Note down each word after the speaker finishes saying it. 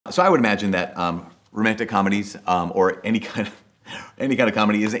So I would imagine that romantic comedies or any kind of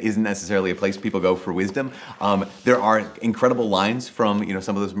comedy isn't necessarily a place people go for wisdom. There are incredible lines from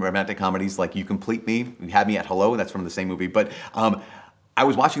some of those romantic comedies, like "You Complete Me," "You Had Me at Hello." That's from the same movie. But I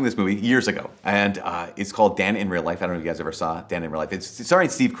was watching this movie years ago, and it's called Dan in Real Life. I don't know if you guys ever saw Dan in Real Life. It's starring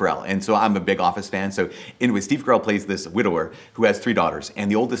Steve Carell, and so I'm a big Office fan. So anyway, Steve Carell plays this widower who has 3 daughters, and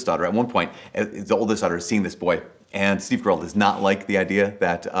the oldest daughter, at one point, the oldest daughter is seeing this boy, and Steve Carell does not like the idea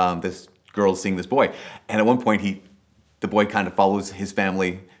that this girl is seeing this boy. And at one point, the boy kind of follows his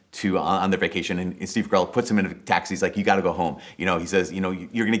family on their vacation, and Steve Carell puts him in a taxi. He's like, "You got to go home." He says, "You're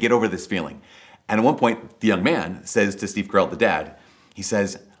going to get over this feeling." And at one point, the young man says to Steve Carell, the dad, he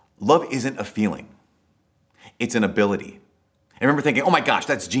says, "Love isn't a feeling, it's an ability." I remember thinking, oh my gosh,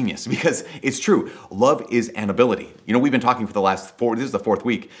 that's genius, because it's true. Love is an ability. We've been talking for the last this is the 4th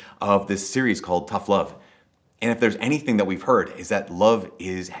week of this series called Tough Love. And if there's anything that we've heard is that love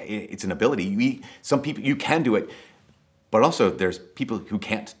it's an ability. Some people, you can do it, but also there's people who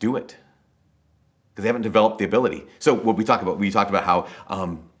can't do it because they haven't developed the ability. So what we talked about how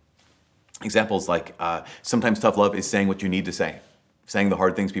examples like sometimes tough love is saying what you need to say, saying the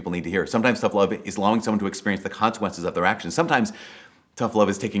hard things people need to hear. Sometimes tough love is allowing someone to experience the consequences of their actions. Sometimes tough love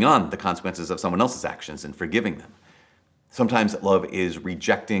is taking on the consequences of someone else's actions and forgiving them. Sometimes love is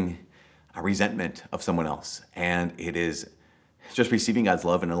rejecting a resentment of someone else, and it is just receiving God's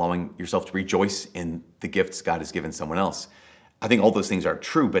love and allowing yourself to rejoice in the gifts God has given someone else. I think all those things are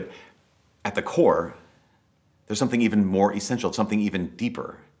true, but at the core, there's something even more essential, something even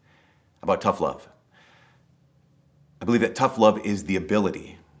deeper about tough love. I believe that tough love is the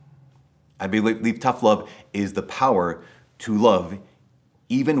ability. I believe tough love is the power to love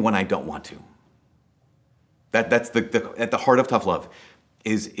even when I don't want to. That's at the heart of tough love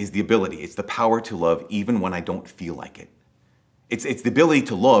is the ability. It's the power to love even when I don't feel like it. It's the ability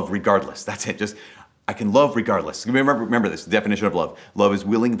to love regardless. That's it. Just I can love regardless. Remember this, the definition of love. Love is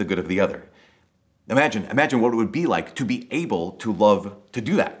willing the good of the other. Imagine what it would be like to be able to love, to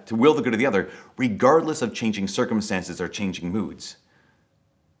do that, to will the good of the other, regardless of changing circumstances or changing moods.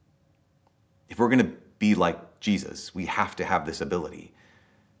 If we're going to be like Jesus, we have to have this ability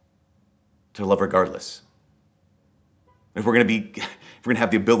to love regardless. If we're going to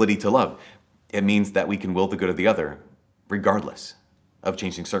have the ability to love, it means that we can will the good of the other regardless of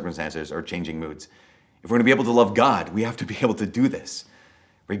changing circumstances or changing moods. If we're going to be able to love God, we have to be able to do this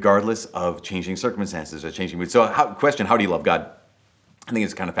regardless of changing circumstances or changing moods. So question, how do you love God? I think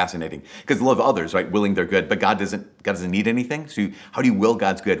it's kind of fascinating because love others, right? Willing their good, but God doesn't need anything. So how do you will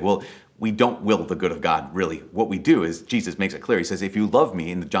God's good? Well, we don't will the good of God, really. What we do is, Jesus makes it clear. He says, if you love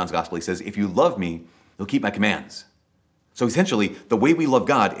me, in John's gospel, he says, if you love me, you'll keep my commands. So essentially, the way we love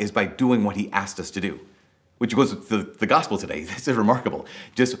God is by doing what he asked us to do, which goes with the gospel today. This is remarkable.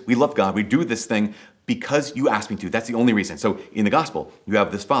 We love God. We do this thing because you asked me to. That's the only reason. So in the gospel, you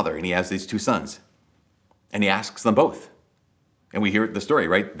have this father, and he has these 2 sons, and he asks them both. And we hear the story,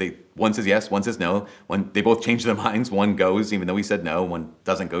 right? One says yes, one says no. They both change their minds. One goes even though he said no. One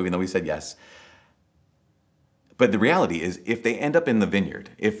doesn't go even though he said yes. But the reality is, if they end up in the vineyard,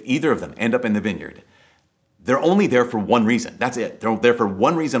 if either of them end up in the vineyard, they're only there for one reason. That's it. They're there for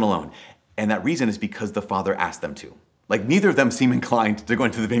one reason alone. And that reason is because the Father asked them to. Like, neither of them seem inclined to go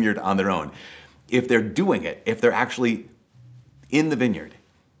into the vineyard on their own. If they're doing it, if they're actually in the vineyard,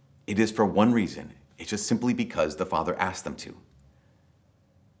 it is for one reason. It's just simply because the Father asked them to.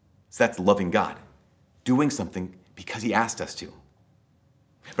 So that's loving God, doing something because he asked us to.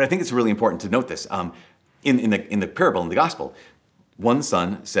 But I think it's really important to note this. In the parable, in the gospel, one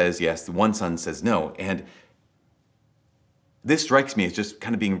son says yes, one son says no. And this strikes me as just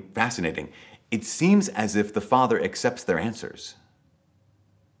kind of being fascinating. It seems as if the Father accepts their answers.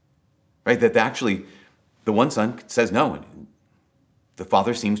 Right? That actually, the one son says no. And the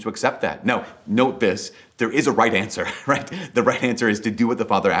Father seems to accept that. Now, note this, there is a right answer, right? The right answer is to do what the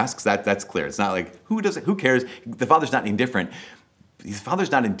Father asks. That's clear. It's not like, who cares? The Father's not indifferent. The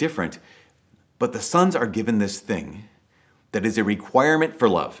Father's not indifferent, but the sons are given this thing that is a requirement for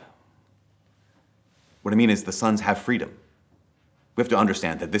love. What I mean is the sons have freedom. We have to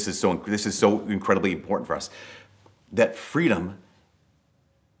understand that this is so incredibly important for us. That freedom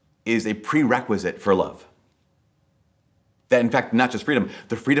is a prerequisite for love. That in fact, not just freedom,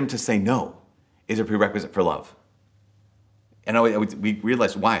 the freedom to say no is a prerequisite for love. And we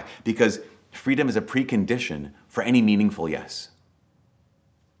realize why. Because freedom is a precondition for any meaningful yes.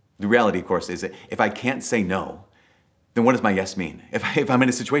 The reality, of course, is that if I can't say no, then what does my yes mean? If I'm in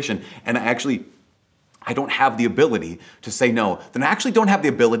a situation and I don't have the ability to say no, then I actually don't have the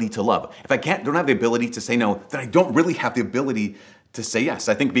ability to love. If I don't have the ability to say no, then I don't really have the ability to say yes.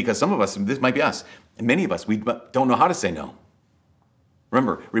 I think because some of us, this might be us, and many of us, we don't know how to say no.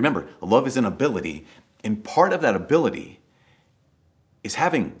 Remember, love is an ability, and part of that ability is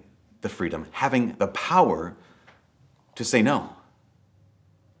having the freedom, having the power to say no.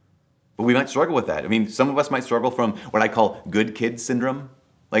 But we might struggle with that. I mean, some of us might struggle from what I call good kid syndrome.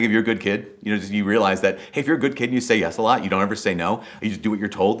 Like if you're a good kid, you realize that, hey, if you're a good kid and you say yes a lot, you don't ever say no, you just do what you're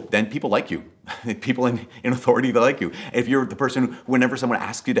told, then people like you. People in authority, they like you. If you're the person who, whenever someone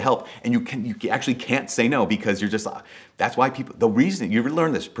asks you to help and you actually can't say no because you're just, that's why people, the reason, you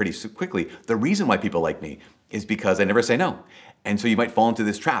learn this pretty quickly, the reason why people like me is because I never say no. And so you might fall into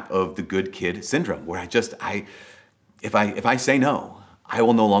this trap of the good kid syndrome where if I say no, I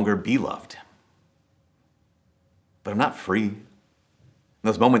will no longer be loved. But I'm not free. In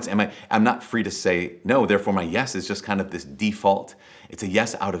those moments, I'm not free to say no, therefore my yes is just kind of this default. It's a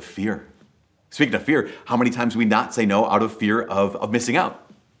yes out of fear. Speaking of fear, how many times do we not say no out of fear of missing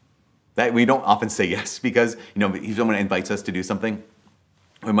out? That we don't often say yes because, if someone invites us to do something,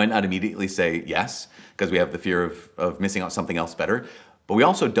 we might not immediately say yes because we have the fear of missing out something else better. But we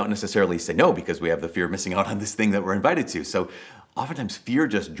also don't necessarily say no because we have the fear of missing out on this thing that we're invited to. So oftentimes fear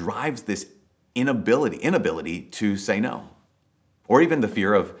just drives this inability to say no. Or even the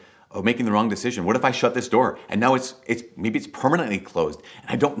fear of making the wrong decision. What if I shut this door and now maybe it's permanently closed and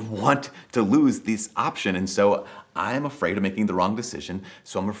I don't want to lose this option, and so I'm afraid of making the wrong decision,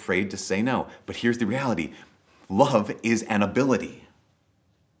 so I'm afraid to say no. But here's the reality. Love is an ability.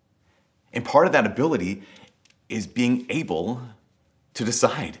 And part of that ability is being able to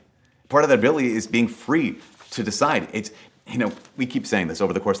decide. Part of that ability is being free to decide. It's, we keep saying this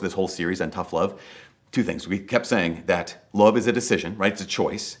over the course of this whole series on tough love. Two things. We kept saying that love is a decision, right? It's a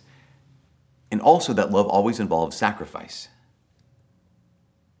choice. And also that love always involves sacrifice.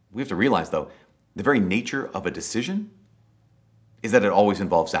 We have to realize, though, the very nature of a decision is that it always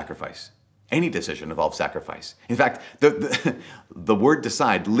involves sacrifice. Any decision involves sacrifice. In fact, the word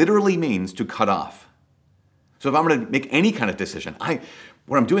decide literally means to cut off. So if I'm going to make any kind of decision,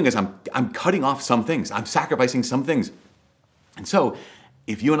 what I'm doing is I'm cutting off some things. I'm sacrificing some things. And so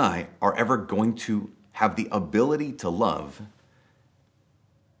if you and I are ever going to have the ability to love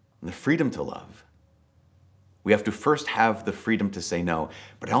and the freedom to love, we have to first have the freedom to say no,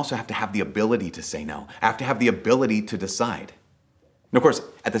 but I also have to have the ability to say no. I have to have the ability to decide. And of course,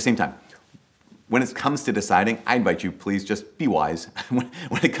 at the same time, when it comes to deciding, I invite you, please just be wise. When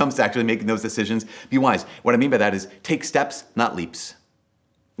it comes to actually making those decisions, be wise. What I mean by that is take steps, not leaps.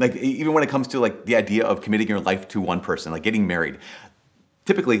 Like even when it comes to like the idea of committing your life to one person, like getting married,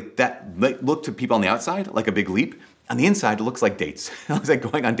 typically that look to people on the outside like a big leap. On the inside, it looks like dates. It looks like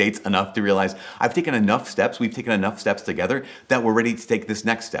going on dates enough to realize I've taken enough steps, we've taken enough steps together that we're ready to take this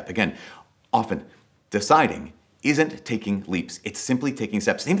next step. Again, often deciding isn't taking leaps. It's simply taking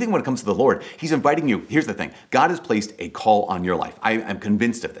steps. Same thing when it comes to the Lord. He's inviting you. Here's the thing. God has placed a call on your life. I am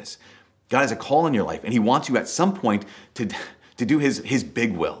convinced of this. God has a call on your life, and he wants you at some point to do his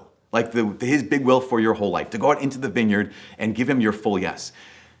big will, like his big will for your whole life, to go out into the vineyard and give him your full yes.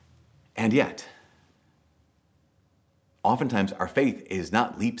 And yet, oftentimes our faith is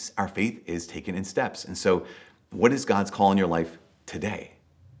not leaps. Our faith is taken in steps. And so what is God's call in your life today?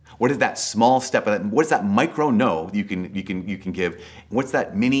 What is that small step? What is that micro no you can give? What's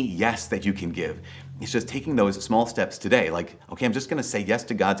that mini yes that you can give? It's just taking those small steps today. Like, okay, I'm just going to say yes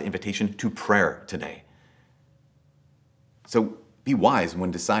to God's invitation to prayer today. So be wise when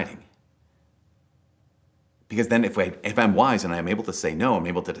deciding. Because then if I'm wise and I'm able to say no, I'm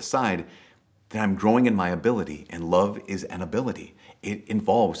able to decide, then I'm growing in my ability, and love is an ability. It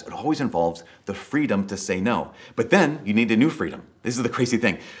always involves the freedom to say no. But then you need a new freedom. This is the crazy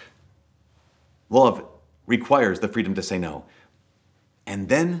thing. Love requires the freedom to say no. And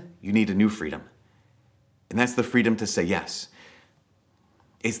then you need a new freedom. And that's the freedom to say yes.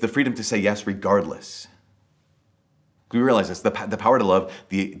 It's the freedom to say yes regardless. We realize this, the power to love,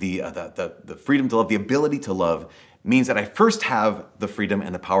 the freedom to love, the ability to love means that I first have the freedom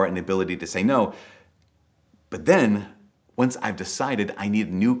and the power and the ability to say no. But then once I've decided, I need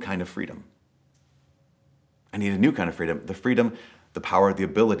a new kind of freedom. I need a new kind of freedom. The freedom, the power, the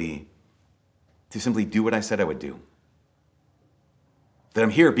ability to simply do what I said I would do. That I'm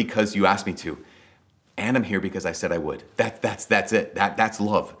here because you asked me to, and I'm here because I said I would. That's it. That's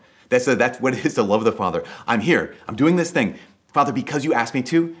love. That's what it is to love the Father. I'm here. I'm doing this thing, Father, because you asked me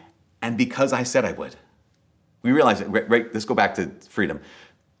to, and because I said I would. We realize it, right? Let's go back to freedom.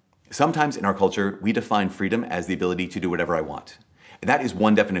 Sometimes in our culture, we define freedom as the ability to do whatever I want. And that is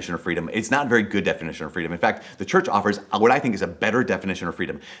one definition of freedom. It's not a very good definition of freedom. In fact, the church offers what I think is a better definition of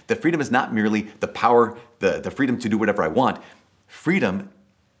freedom. The freedom is not merely the power, the freedom to do whatever I want. Freedom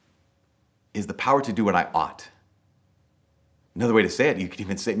is the power to do what I ought. Another way to say it, you could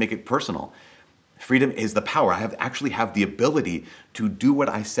even say, make it personal. Freedom is the power. I actually have the ability to do what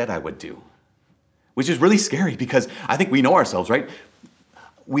I said I would do, which is really scary because I think we know ourselves, right?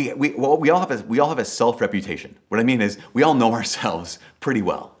 We all have a self-reputation. What I mean is we all know ourselves pretty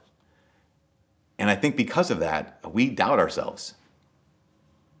well. And I think because of that, we doubt ourselves.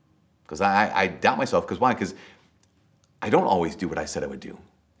 Because I doubt myself. Because why? Because I don't always do what I said I would do.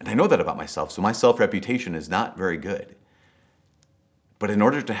 And I know that about myself. So my self-reputation is not very good. But in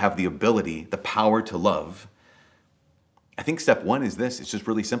order to have the ability, the power to love, I think step one is this. It's just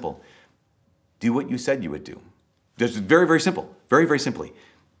really simple. Do what you said you would do. Just very, very simple. Very, very simply.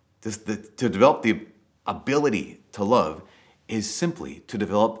 To develop the ability to love is simply to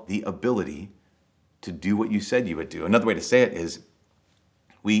develop the ability to do what you said you would do. Another way to say it is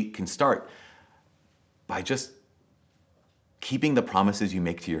we can start by just keeping the promises you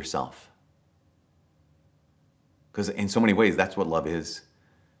make to yourself. Because in so many ways, that's what love is.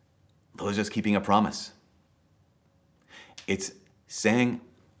 Love is just keeping a promise. It's saying,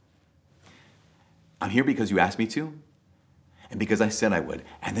 I'm here because you asked me to, and because I said I would,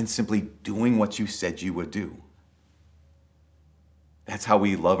 and then simply doing what you said you would do. That's how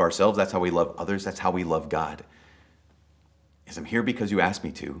we love ourselves. That's how we love others. That's how we love God. Is I'm here because you asked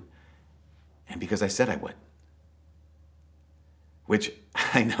me to, and because I said I would. Which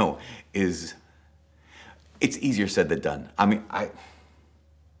I know is, it's easier said than done.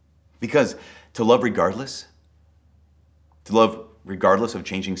 Because to love regardless of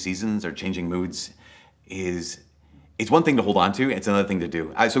changing seasons or changing moods it's one thing to hold on to, it's another thing to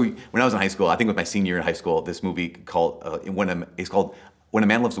do. So when I was in high school, I think with my senior year in high school, this movie called, it's called When a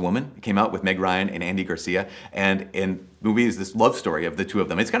Man Loves a Woman. It came out with Meg Ryan and Andy Garcia. And in the movie is this love story of the two of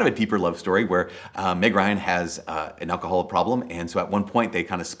them. It's kind of a deeper love story where Meg Ryan has an alcohol problem. And so at one point they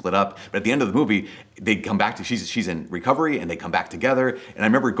kind of split up. But at the end of the movie, they come back to, she's in recovery and they come back together. And I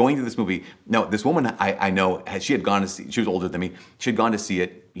remember going to this movie. Now, this woman I know, she had gone to see, she was older than me. She had gone to see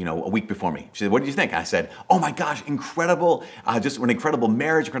it, a week before me. She said, what did you think? And I said, oh my gosh, incredible. Just an incredible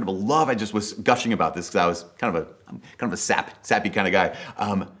marriage, incredible love. I just was gushing about this because I was kind of a sappy kind of guy.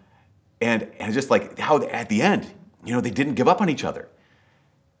 And just like how at the end, they didn't give up on each other.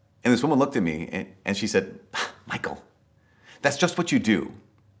 And this woman looked at me and she said, Michael, that's just what you do.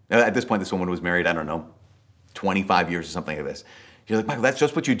 Now, at this point, this woman was married, I don't know, 25 years or something like this. She's like, Michael, that's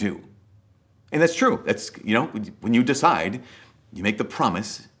just what you do. And that's true. That's, when you decide, you make the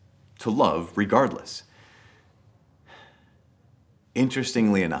promise to love regardless.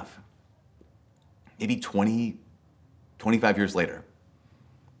 Interestingly enough, maybe 20, 25 years later,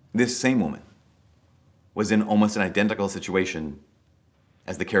 this same woman was in almost an identical situation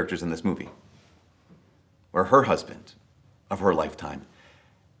as the characters in this movie, where her husband of her lifetime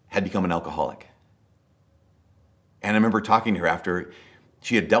had become an alcoholic. And I remember talking to her after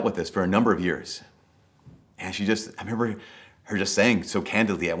she had dealt with this for a number of years. And I remember her just saying so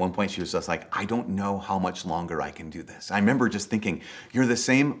candidly at one point, she was just like, I don't know how much longer I can do this. I remember just thinking, you're the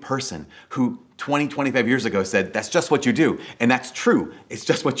same person who 20, 25 years ago said, that's just what you do. And that's true. It's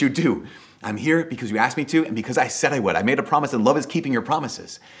just what you do. I'm here because you asked me to and because I said I would. I made a promise and love is keeping your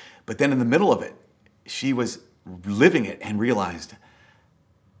promises. But then in the middle of it, she was living it and realized,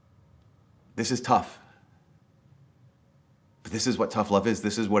 this is tough. But this is what tough love is.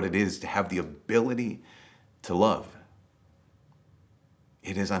 This is what it is to have the ability to love.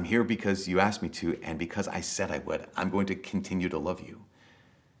 It is, I'm here because you asked me to, and because I said I would, I'm going to continue to love you.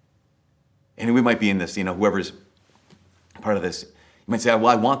 And we might be in this, whoever's part of this, you might say, well,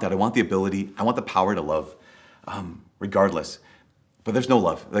 I want that. I want the ability, I want the power to love, regardless. But there's no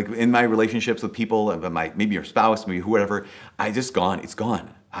love. Like in my relationships with people, maybe your spouse, maybe whoever, it's gone.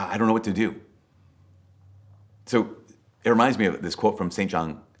 I don't know what to do. So it reminds me of this quote from St.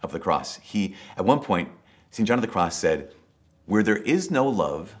 John of the Cross. At one point, St. John of the Cross said, where there is no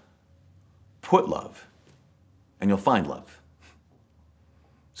love, put love, and you'll find love.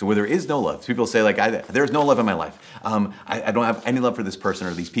 So where there is no love, people say there's no love in my life. I don't have any love for this person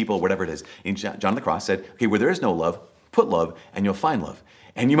or these people, whatever it is. And John of the Cross said, okay, where there is no love, put love, and you'll find love.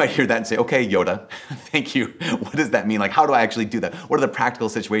 And you might hear that and say, okay, Yoda, thank you. What does that mean? Like, how do I actually do that? What are the practical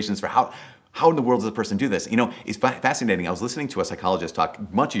situations for how in the world does a person do this? It's fascinating. I was listening to a psychologist talk a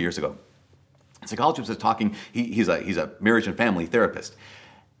bunch of years ago. The psychologist was talking, he's a marriage and family therapist.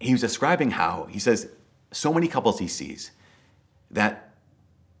 He was describing how, he says, so many couples he sees that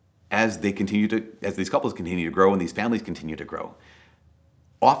as these couples continue to grow and these families continue to grow,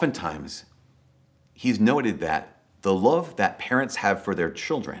 oftentimes he's noted that the love that parents have for their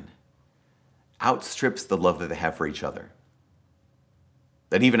children outstrips the love that they have for each other.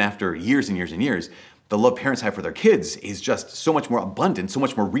 That even after years and years and years, the love parents have for their kids is just so much more abundant, so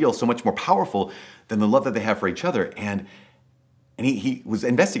much more real, so much more powerful than the love that they have for each other. And he was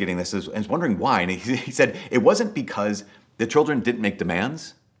investigating this and was wondering why. And he said it wasn't because the children didn't make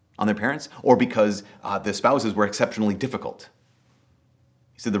demands on their parents or because the spouses were exceptionally difficult.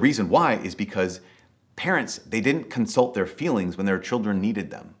 He said the reason why is because parents, they didn't consult their feelings when their children needed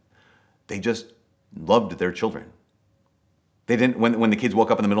them. They just loved their children. They didn't, when the kids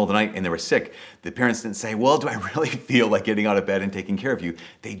woke up in the middle of the night and they were sick, the parents didn't say, well, do I really feel like getting out of bed and taking care of you?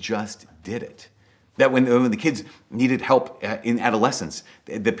 They just did it. That when the kids needed help in adolescence,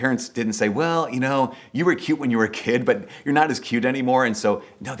 the parents didn't say, well, you know, you were cute when you were a kid, but you're not as cute anymore. And so,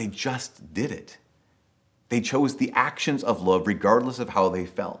 no, they just did it. They chose the actions of love regardless of how they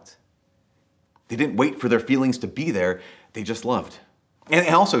felt. They didn't wait for their feelings to be there. They just loved. And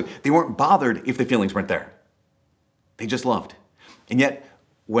also, they weren't bothered if the feelings weren't there. They just loved. And yet,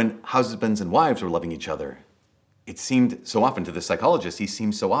 when husbands and wives were loving each other, it seemed so often to the psychologist, he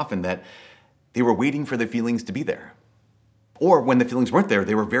seemed so often that they were waiting for the feelings to be there. Or when the feelings weren't there,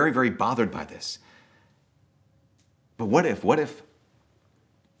 they were very, very bothered by this. But what if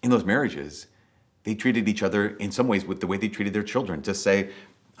in those marriages, they treated each other in some ways with the way they treated their children, to say,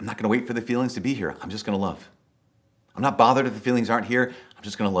 I'm not going to wait for the feelings to be here. I'm just going to love. I'm not bothered if the feelings aren't here. I'm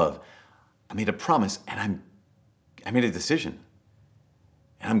just going to love. I made a promise and I made a decision.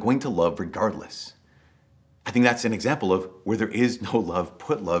 And I'm going to love regardless. I think that's an example of where there is no love,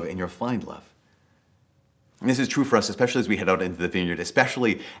 put love and you'll find love. And this is true for us, especially as we head out into the vineyard,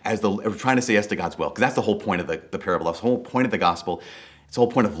 especially as we're trying to say yes to God's will, because that's the whole point of the parable. That's the whole point of the gospel. It's the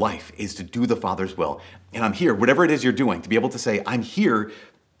whole point of life is to do the Father's will. And I'm here, whatever it is you're doing, to be able to say, I'm here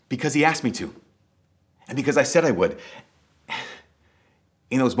because he asked me to. And because I said I would.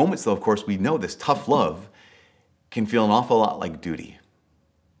 In those moments, though, of course, we know this tough love can feel an awful lot like duty.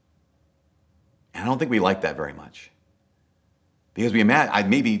 And I don't think we like that very much. Because we imagine,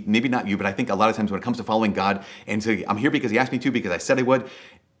 maybe not you, but I think a lot of times when it comes to following God and say, I'm here because he asked me to, because I said I would,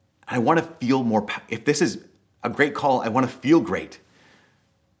 I want to feel more, if this is a great call, I want to feel great.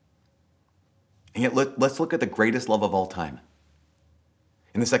 And yet let's look at the greatest love of all time.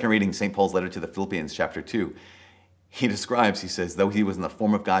 In the second reading, St. Paul's letter to the Philippians, chapter 2, he says, though he was in the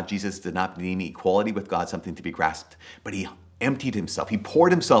form of God, Jesus did not deem equality with God something to be grasped, but he emptied himself. He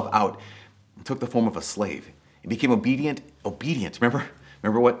poured himself out and took the form of a slave. He became obedient. Remember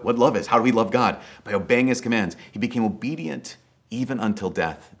what love is. How do we love God? By obeying his commands. He became obedient even until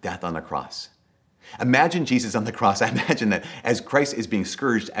death on the cross. Imagine Jesus on the cross. I imagine that as Christ is being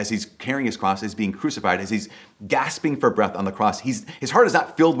scourged, as he's carrying his cross, as being crucified, as he's gasping for breath on the cross, his heart is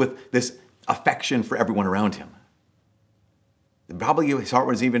not filled with this affection for everyone around him. Probably his heart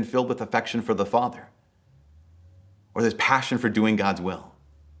was even filled with affection for the Father, or this passion for doing God's will.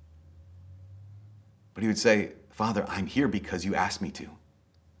 But he would say, Father, I'm here because you asked me to.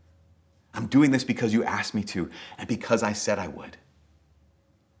 I'm doing this because you asked me to, and because I said I would.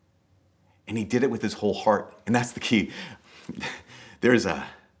 And he did it with his whole heart. And that's the key.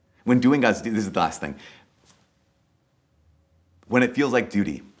 When doing God's duty, this is the last thing. When it feels like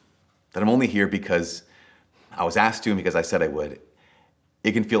duty, that I'm only here because I was asked to and because I said I would,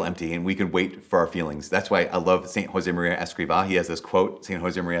 it can feel empty and we can wait for our feelings. That's why I love St. Josemaria Escrivá. He has this quote, St.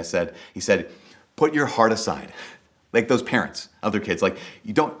 Josemaria said, put your heart aside. Like those parents of their kids. Like,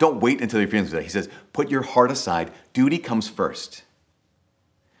 you don't wait until your feelings are there. He says, put your heart aside. Duty comes first.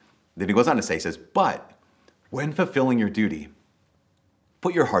 Then he goes on to say, he says, but when fulfilling your duty,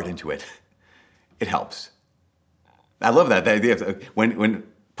 put your heart into it. It helps. I love that. The idea of when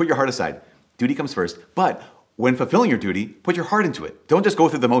put your heart aside, duty comes first, but when fulfilling your duty, put your heart into it. Don't just go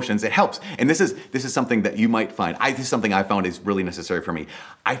through the motions. It helps. And this is something that you might find. This is something I found is really necessary for me.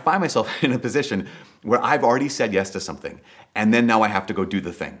 I find myself in a position where I've already said yes to something, and then now I have to go do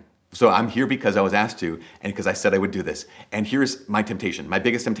the thing. So I'm here because I was asked to, and because I said I would do this. And here's my temptation. My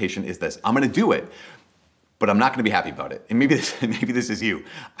biggest temptation is this. I'm going to do it, but I'm not going to be happy about it. And maybe this is you.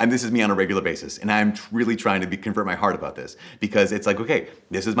 And this is me on a regular basis. And I'm really trying to convert my heart about this. Because it's like, okay,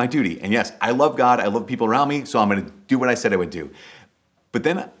 this is my duty. And yes, I love God. I love people around me. So I'm going to do what I said I would do. But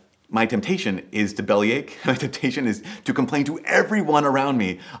then my temptation is to bellyache. My temptation is to complain to everyone around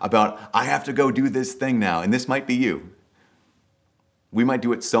me about, I have to go do this thing now. And this might be you. We might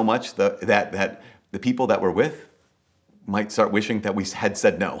do it so much that the people that we're with might start wishing that we had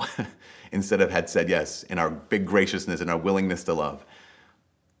said no instead of had said yes in our big graciousness and our willingness to love.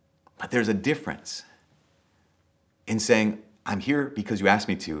 But there's a difference in saying, I'm here because you asked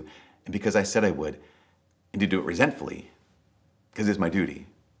me to and because I said I would, and to do it resentfully because it's my duty.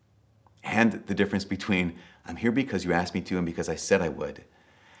 And the difference between I'm here because you asked me to and because I said I would,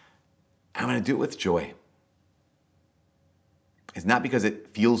 I'm going to do it with joy. It's not because it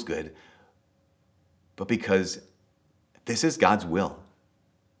feels good, but because this is God's will.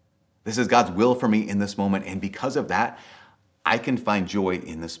 This is God's will for me in this moment. And because of that, I can find joy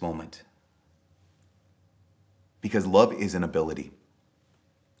in this moment. Because love is an ability.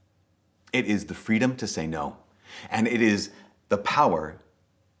 It is the freedom to say no. And it is the power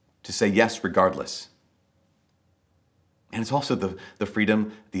to say yes regardless. And it's also the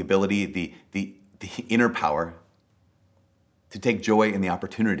freedom, the ability, the inner power to take joy in the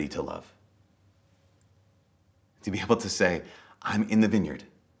opportunity to love. To be able to say, I'm in the vineyard.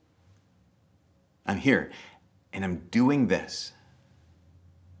 I'm here, and I'm doing this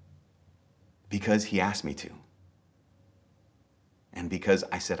because he asked me to, and because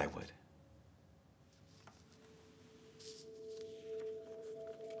I said I would.